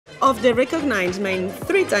of the recognized main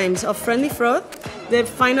 3 types of friendly fraud, the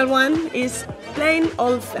final one is plain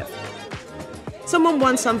old theft. Someone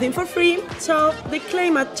wants something for free, so they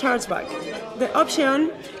claim a chargeback. The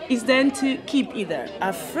option is then to keep either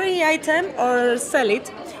a free item or sell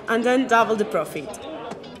it and then double the profit.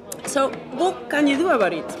 So what can you do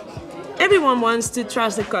about it? Everyone wants to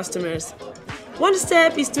trust the customers. One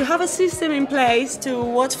step is to have a system in place to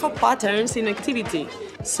watch for patterns in activity,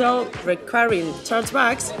 so recurring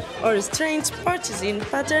chargebacks or strange purchasing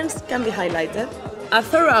patterns can be highlighted. A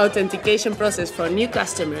thorough authentication process for new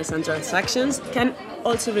customers and transactions can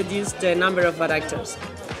also reduce the number of bad actors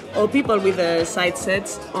or people with the sight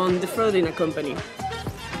sets on defrauding a company.